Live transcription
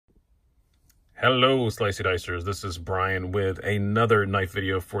Hello, Slicey Dicers. This is Brian with another knife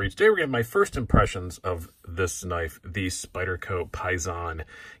video for you. Today we're getting my first impressions of this knife, the Spyderco Paysan.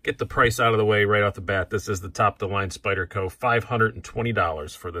 Get the price out of the way right off the bat. This is the top-of-the-line Spyderco,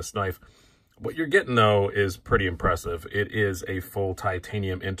 $520 for this knife. What you're getting, though, is pretty impressive. It is a full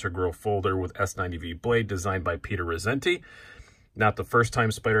titanium integral folder with S90V blade designed by Peter Rizzenti. Not the first time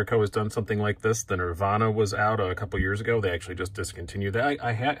Spyderco has done something like this. The Nirvana was out a couple years ago. They actually just discontinued that.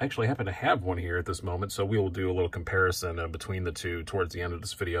 I actually happen to have one here at this moment, so we will do a little comparison between the two towards the end of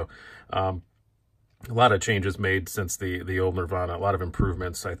this video. A lot of changes made since the old Nirvana, a lot of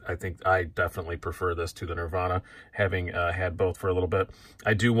improvements. I think I definitely prefer this to the Nirvana, having had both for a little bit.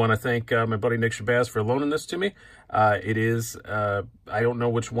 I do want to thank my buddy Nick Shabazz for loaning this to me. It is, I don't know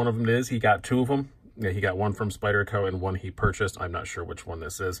which one of them it is. He got two of them. Yeah, he got one from Spyderco and one he purchased. I'm not sure which one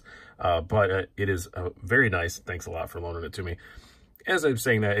this is, but it is very nice. Thanks a lot for loaning it to me. As I'm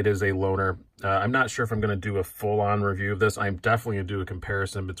saying that, it is a loaner. I'm not sure if I'm going to do a full-on review of this. I'm definitely going to do a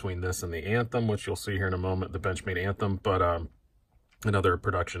comparison between this and the Anthem, which you'll see here in a moment, the Benchmade Anthem, but another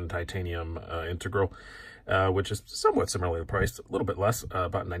production titanium integral, which is somewhat similarly priced, a little bit less,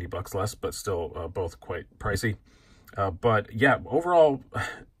 about 90 bucks less, but still both quite pricey. But yeah, overall,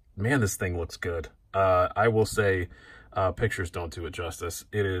 man, this thing looks good. I will say pictures don't do it justice.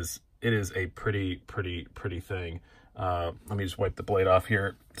 It is a pretty thing. Let me just wipe the blade off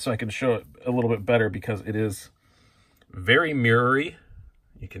here so I can show it a little bit better, because it is very mirrory.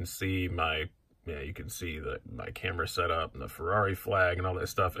 You can see my camera setup and the Ferrari flag and all that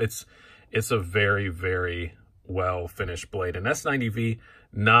stuff. It's a very well finished blade. And S90V,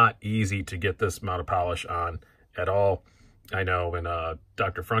 not easy to get this amount of polish on at all. I know in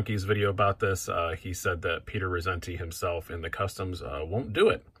Dr. Frunke's video about this, he said that Peter Rizzenti himself in the customs won't do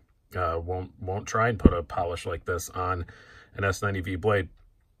it. Won't try and put a polish like this on an S90V blade.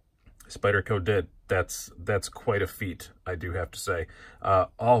 Spyderco did. That's quite a feat, I do have to say.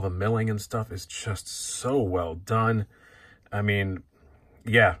 All the milling and stuff is just so well done. I mean,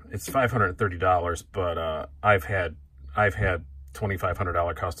 yeah, it's $530, but I've had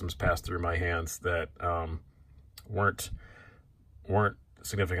 $2,500 customs pass through my hands that weren't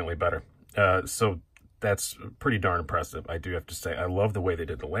significantly better. So that's pretty darn impressive, I do have to say. I love the way they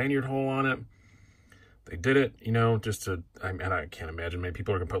did the lanyard hole on it. They did it, you know, just to, I can't imagine many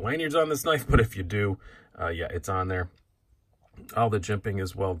people are going to put lanyards on this knife, but if you do, yeah, it's on there. All the jimping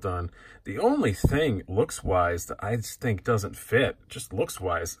is well done. The only thing looks-wise that I just think doesn't fit, just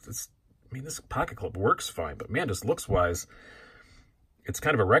looks-wise, this pocket clip works fine, but man, just looks-wise, it's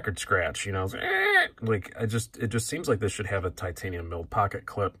kind of a record scratch, you know, like it just seems like this should have a titanium milled pocket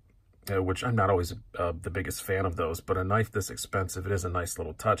clip, which I'm not always the biggest fan of those, but a knife this expensive, it is a nice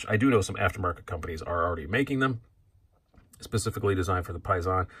little touch. I do know some aftermarket companies are already making them, specifically designed for the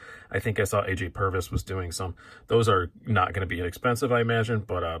Paysan. I think I saw AJ Purvis was doing some. Those are not going to be inexpensive, I imagine,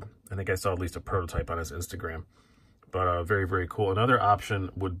 but I think I saw at least a prototype on his Instagram. But very cool. Another option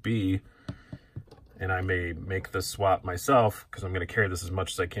would be, and I may make this swap myself because I'm going to carry this as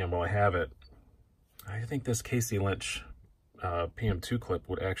much as I can while I have it. I think this Casey Lynch PM2 clip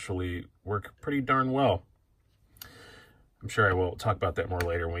would actually work pretty darn well. I'm sure I will talk about that more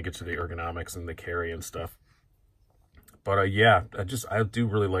later when we get to the ergonomics and the carry and stuff. But yeah, I do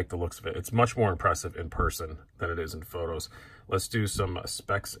really like the looks of it. It's much more impressive in person than it is in photos. Let's do some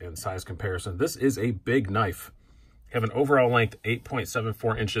specs and size comparison. This is a big knife. Have an overall length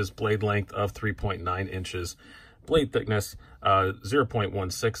 8.74 inches, blade length of 3.9 inches, blade thickness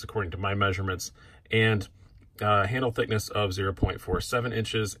 0.16 according to my measurements, and handle thickness of 0.47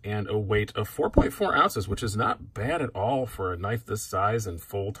 inches, and a weight of 4.4 ounces, which is not bad at all for a knife this size and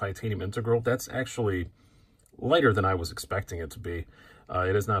full titanium integral. That's actually lighter than I was expecting it to be.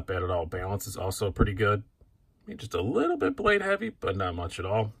 It is not bad at all. Balance is also pretty good. I mean, just a little bit blade heavy, but not much at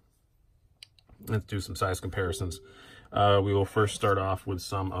all. Let's do some size comparisons. We will first start off with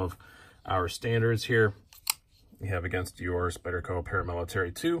some of our standards here. We have against your Spyderco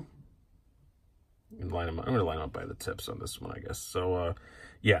Paramilitary 2. I'm going to line them up by the tips on this one, I guess. So,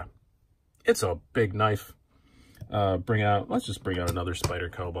 yeah, it's a big knife. Let's just bring out another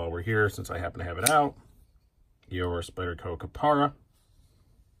Spyderco while we're here, since I happen to have it out. Your Spyderco Capara.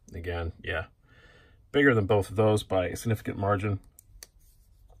 Again, yeah, bigger than both of those by a significant margin.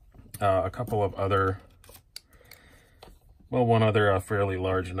 A couple of other, well, one other fairly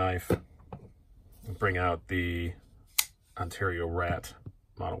large knife. Bring out the Ontario Rat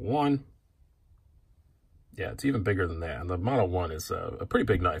Model 1. Yeah, it's even bigger than that. And the Model 1 is a pretty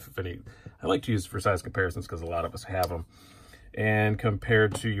big knife. I like to use for size comparisons because a lot of us have them. And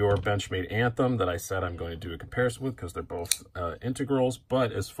compared to your Benchmade Anthem that I said I'm going to do a comparison with because they're both integrals,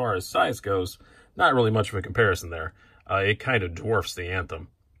 but as far as size goes, not really much of a comparison there. It kind of dwarfs the Anthem.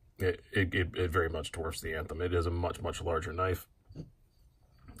 It very much dwarfs the Anthem. It is a much, much larger knife.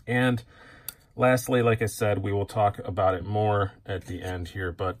 And lastly, like I said, we will talk about it more at the end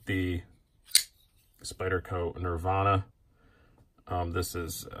here, but the Spyderco Nirvana, this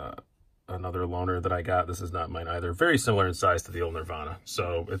is another loaner that I got. This is not mine either. Very similar in size to the old Nirvana.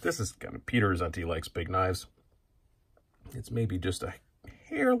 So if this is kind of Peter's he likes big knives. It's maybe just a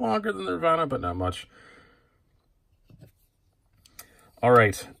hair longer than the Nirvana, but not much. All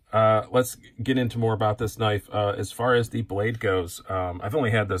right, let's get into more about this knife. As far as the blade goes, I've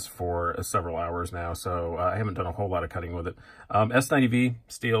only had this for several hours now, so I haven't done a whole lot of cutting with it. S90V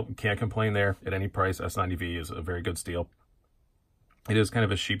steel, can't complain there at any price. S90V is a very good steel. It is kind of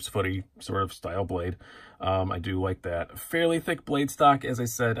a sheep's footy sort of style blade. I do like that. Fairly thick blade stock, as I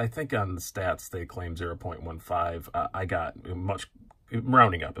said. I think on the stats they claim 0.15. I got much,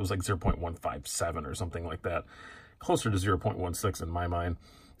 rounding up, it was like 0.157 or something like that. Closer to 0.16 in my mind.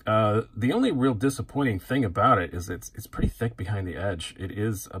 The only real disappointing thing about it is it's pretty thick behind the edge. It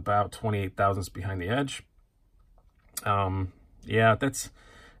is about 28 thousandths behind the edge. Yeah, that's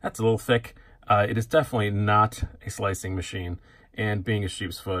a little thick. It is definitely not a slicing machine, and being a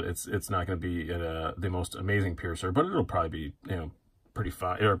sheep's foot, it's not going to be the most amazing piercer, but it'll probably be, you know, pretty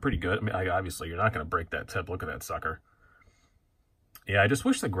fine or pretty good. I mean, obviously you're not going to break that tip. Look at that sucker. Yeah, I just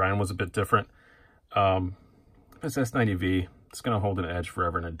wish the grind was a bit different. It's S90V. It's going to hold an edge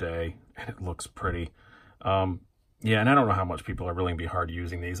forever and a day, and it looks pretty. Yeah, and I don't know how much people are really going to be hard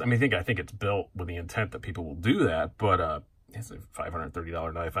using these. I mean, I think it's built with the intent that people will do that, but it's a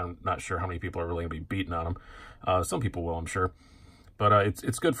 $530 knife. I'm not sure how many people are really going to be beating on them. Some people will, I'm sure. But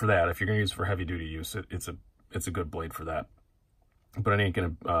it's good for that. If you're going to use it for heavy-duty use, it's a good blade for that. But it ain't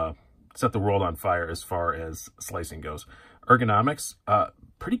going to set the world on fire as far as slicing goes. Ergonomics,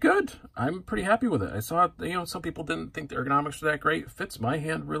 pretty good. I'm pretty happy with it. I saw, you know, some people didn't think the ergonomics were that great. It fits my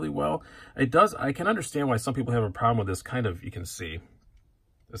hand really well. It does. I can understand why some people have a problem with this kind of, you can see,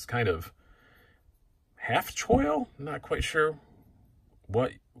 this kind of half choil. I'm not quite sure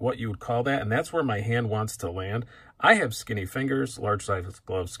what you would call that. And that's where my hand wants to land. I have skinny fingers, large size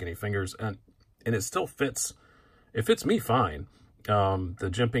gloves, skinny fingers, and it still fits. It fits me fine. The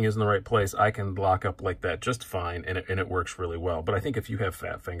jimping is in the right place. I can lock up like that just fine, and it works really well. But I think if you have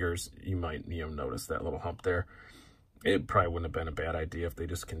fat fingers, you might, you know, notice that little hump there. It probably wouldn't have been a bad idea if they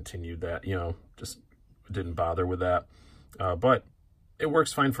just continued that, you know, just didn't bother with that. But it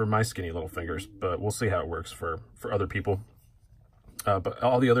works fine for my skinny little fingers, but we'll see how it works for other people. But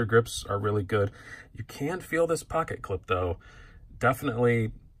all the other grips are really good. You can feel this pocket clip though.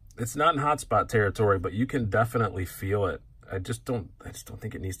 Definitely, it's not in hotspot territory, but you can definitely feel it. I just don't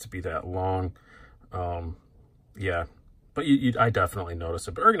think it needs to be that long. Yeah, but I definitely notice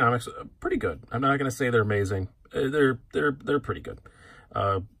it. But ergonomics are pretty good. I'm not going to say they're amazing. They're pretty good.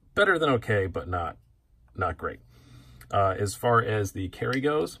 Better than okay, but not great. As far as the carry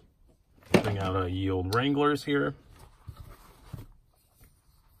goes, putting out a Yield Wranglers here.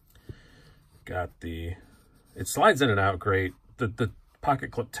 Got it slides in and out great. The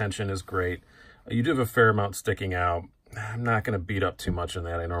pocket clip tension is great. You do have a fair amount sticking out. I'm not going to beat up too much on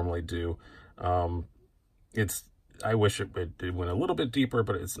that. I normally do. I wish it went a little bit deeper,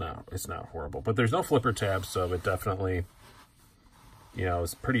 but it's not horrible. But there's no flipper tab, so it definitely, you know,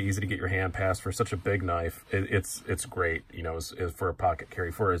 it's pretty easy to get your hand past for such a big knife. It's great, you know, for a pocket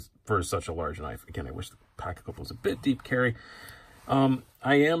carry for such a large knife. Again, I wish the pocket clip was a bit deep carry.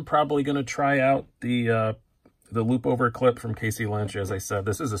 I am probably going to try out the loop over clip from Casey Lynch. As I said,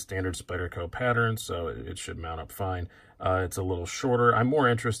 this is a standard Spyderco pattern, so it should mount up fine. It's a little shorter. I'm more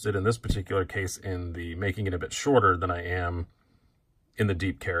interested in this particular case in the making it a bit shorter than I am in the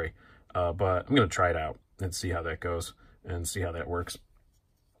deep carry. But I'm going to try it out and see how that goes and see how that works.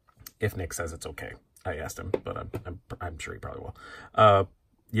 If Nick says it's okay. I asked him, but I'm sure he probably will.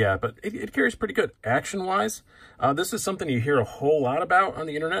 Yeah, but it carries pretty good. Action-wise, this is something you hear a whole lot about on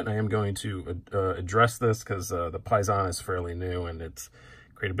the internet, and I am going to address this because the Paysan is fairly new, and it's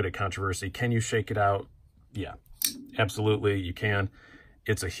created a bit of controversy. Can you shake it out? Yeah, absolutely, you can.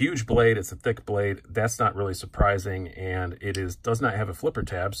 It's a huge blade. It's a thick blade. That's not really surprising, and it does not have a flipper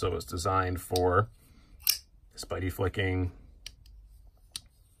tab, so it's designed for spidey flicking,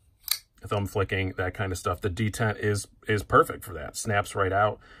 thumb flicking, that kind of stuff. The detent is perfect for that. Snaps right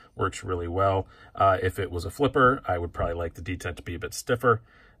out, works really well. If it was a flipper, I would probably like the detent to be a bit stiffer.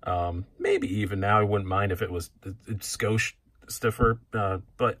 Maybe even now I wouldn't mind if it was skosh stiffer,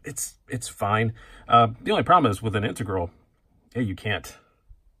 but it's fine. The only problem is with an integral, yeah, you can't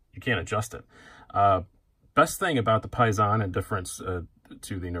adjust it. Best thing about the Paysan and difference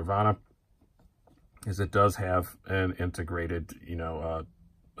to the Nirvana is it does have an integrated,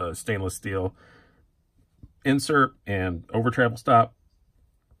 stainless steel insert and over travel stop,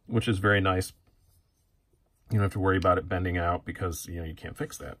 which is very nice. You don't have to worry about it bending out because, you can't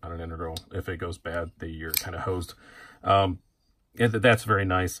fix that on an integral. If it goes bad, you're kind of hosed. That's very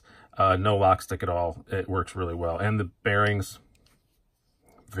nice. No lock stick at all. It works really well. And the bearings,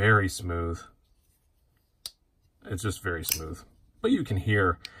 very smooth. It's just very smooth. But you can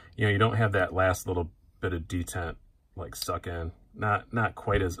hear, you don't have that last little bit of detent like suck in. Not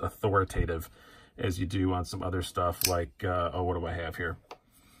quite as authoritative as you do on some other stuff like, what do I have here?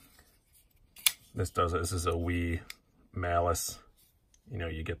 This is a wee malice.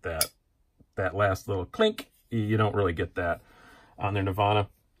 You get that last little clink. You don't really get that on the Nirvana.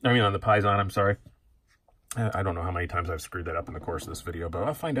 On the Paysan, I'm sorry. I don't know how many times I've screwed that up in the course of this video, but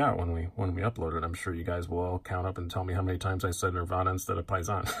I'll find out when we upload it. I'm sure you guys will all count up and tell me how many times I said Nirvana instead of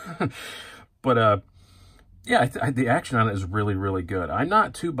Paysan. But yeah, the action on it is really, really good. I'm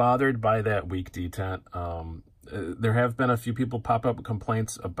not too bothered by that weak detent. There have been a few people pop up with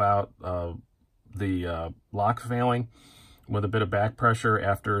complaints about the lock failing with a bit of back pressure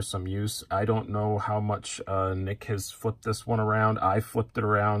after some use. I don't know how much Nick has flipped this one around. I flipped it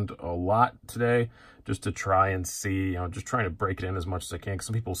around a lot today just to try and see, just trying to break it in as much as I can. 'Cause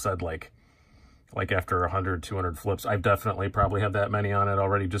some people said like after 100, 200 flips, I've definitely probably had that many on it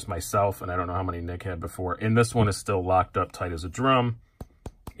already just myself, and I don't know how many Nick had before. And this one is still locked up tight as a drum.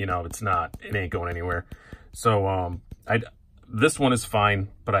 It ain't going anywhere. So this one is fine,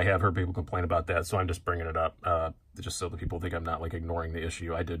 but I have heard people complain about that, so I'm just bringing it up just so that people think I'm not ignoring the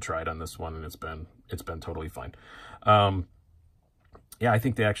issue. I did try it on this one, and it's been totally fine. Yeah, I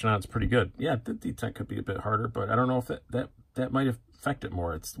think the action on it's pretty good. Yeah, the detent could be a bit harder, but I don't know if that might affect it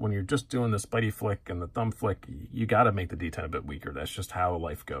more. It's when you're just doing the Spidey flick and the thumb flick, you got to make the detent a bit weaker. That's just how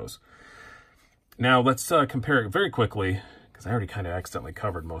life goes. Now let's compare it very quickly, because I already kind of accidentally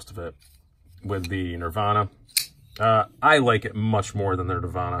covered most of it, with the Nirvana. I like it much more than the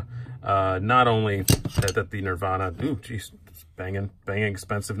Nirvana. Not only that the Nirvana, ooh, geez, banging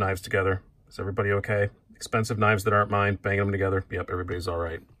expensive knives together. Is everybody okay? Expensive knives that aren't mine, banging them together. Yep, everybody's all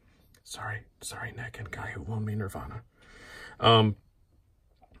right. Sorry, Nick and guy who loaned me Nirvana.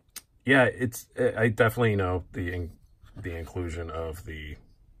 Yeah, I definitely know the inclusion of the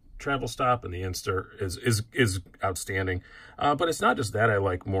travel stop and the insert is outstanding. But it's not just that I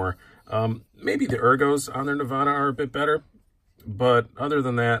like more. Maybe the ergos on their Nirvana are a bit better, but other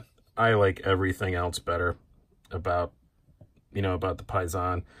than that, I like everything else better about the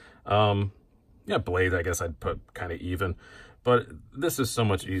Paysan. Yeah, blade, I guess I'd put kind of even, but this is so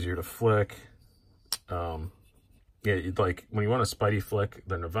much easier to flick. Yeah, when you want a Spidey flick,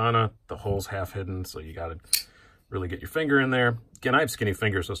 the Nirvana, the hole's half hidden, so you got to really get your finger in there. Again, I have skinny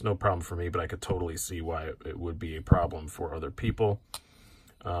fingers, so it's no problem for me, but I could totally see why it would be a problem for other people.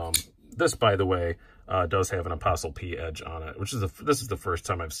 This, by the way, does have an Apostle P edge on it, which is this is the first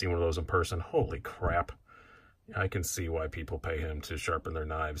time I've seen one of those in person. Holy crap. I can see why people pay him to sharpen their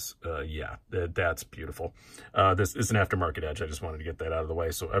knives. Yeah, that's beautiful. This is an aftermarket edge. I just wanted to get that out of the way.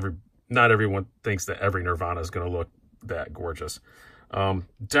 So not everyone thinks that every Nirvana is going to look that gorgeous.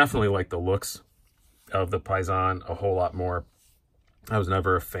 Definitely like the looks of the Paysan a whole lot more. I was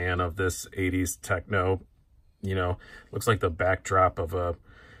never a fan of this 80s techno. Looks like the backdrop of a,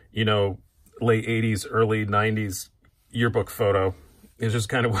 late 80s, early 90s yearbook photo. It's just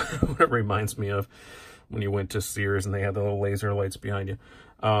kind of what it reminds me of when you went to Sears and they had the little laser lights behind you.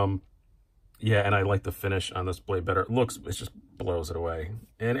 Yeah, and I like the finish on this blade better. It just blows it away.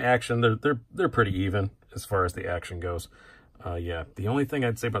 And action, they're pretty even as far as the action goes. Yeah, the only thing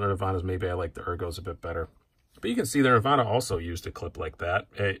I'd say about the Nirvana is maybe I like the ergos a bit better. But you can see the Nirvana also used a clip like that.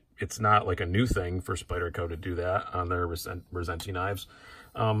 It's not like a new thing for Spyderco to do that on their Resenti knives.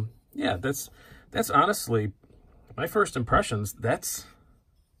 Yeah, that's honestly my first impressions. That's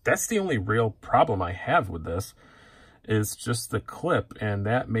the only real problem I have with this is just the clip, and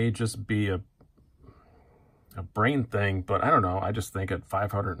that may just be a brain thing, but I don't know. I just think a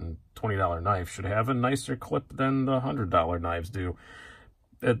 $520 knife should have a nicer clip than the $100 knives do.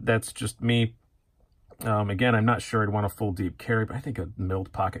 That's just me. Again, I'm not sure I'd want a full deep carry, but I think a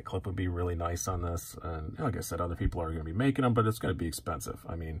milled pocket clip would be really nice on this. And like I said, other people are going to be making them, but it's going to be expensive.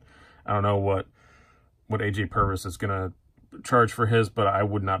 I mean, I don't know what AJ Purvis is going to charge for his, but I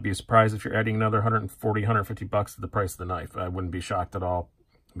would not be surprised if you're adding another 140, 150 bucks to the price of the knife. I wouldn't be shocked at all.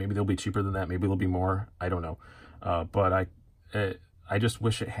 Maybe they'll be cheaper than that. Maybe they'll be more. I don't know. But I just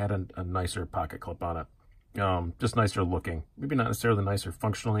wish it had a nicer pocket clip on it. Just nicer looking. Maybe not necessarily nicer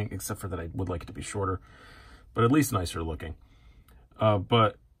functionally, except for that I would like it to be shorter, but at least nicer looking.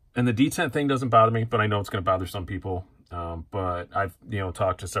 And the detent thing doesn't bother me, but I know it's going to bother some people. But I've,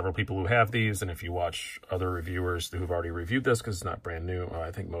 talked to several people who have these, and if you watch other reviewers who've already reviewed this, because it's not brand new,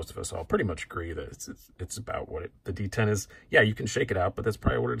 I think most of us all pretty much agree that it's about what the detent is. Yeah, you can shake it out, but that's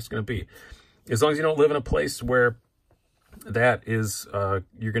probably what it's going to be. As long as you don't live in a place where that is,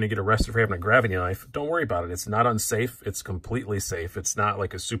 you're going to get arrested for having a gravity knife, don't worry about it. It's not unsafe. It's completely safe. It's not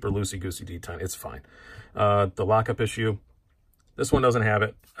like a super loosey-goosey detent. It's fine. The lockup issue, this one doesn't have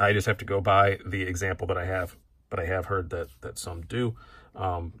it. I just have to go by the example that I have, but I have heard that some do,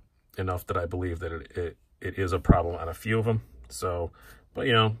 enough that I believe that it is a problem on a few of them. So, but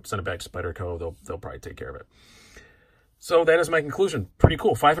send it back to Spyderco. They'll probably take care of it. So that is my conclusion. Pretty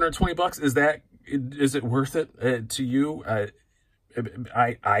cool. $520. Is it worth it to you?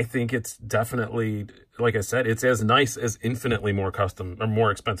 I think it's definitely, like I said, it's as nice as infinitely more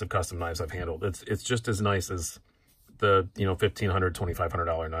expensive custom knives I've handled. It's just as nice as the $1,500,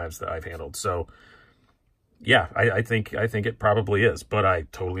 $2,500 knives that I've handled. So yeah, I think it probably is, but I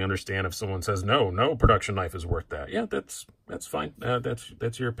totally understand if someone says no production knife is worth that. Yeah, that's fine.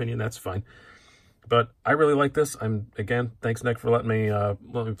 That's your opinion. That's fine. But I really like this. Again, thanks Nick for letting me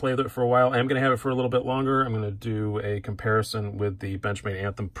play with it for a while. I'm going to have it for a little bit longer. I'm going to do a comparison with the Benchmade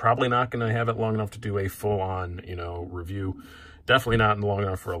Anthem. Probably not going to have it long enough to do a full-on, review. Definitely not long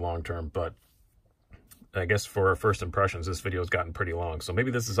enough for a long term, but I guess for first impressions, this video has gotten pretty long. So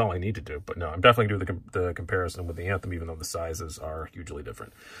maybe this is all I need to do. But no, I'm definitely going to do the comparison with the Anthem, even though the sizes are hugely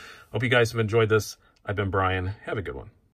different. Hope you guys have enjoyed this. I've been Brian. Have a good one.